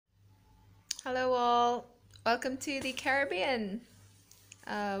Hello, all. Welcome to the Caribbean.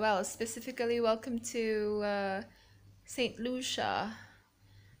 Well, specifically, welcome to St. Lucia.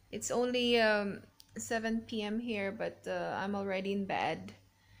 It's only 7 p.m. here, but I'm already in bed.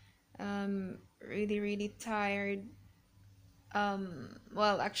 Really, really tired.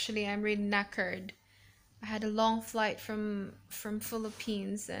 Well, actually, I'm really knackered. I had a long flight from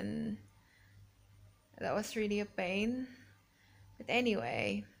Philippines, and that was really a pain. But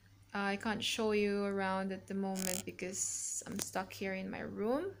anyway, I can't show you around at the moment because I'm stuck here in my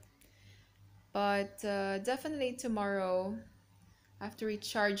room. But definitely tomorrow. I have to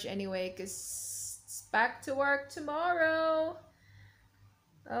recharge anyway because it's back to work tomorrow.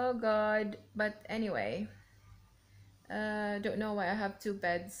 Oh God. But anyway, don't know why I have two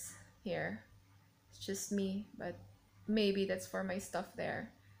beds here. It's just me, but maybe that's for my stuff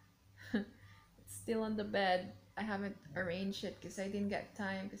there. It's still on the bed. I haven't arranged it because I didn't get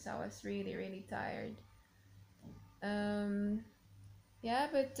time because I was really, really tired. Um, yeah,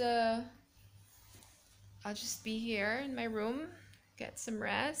 but I'll just be here in my room, get some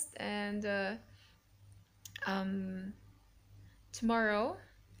rest, and um, tomorrow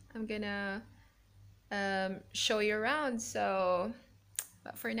I'm gonna show you around. So,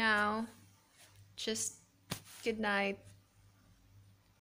 but for now, just good night.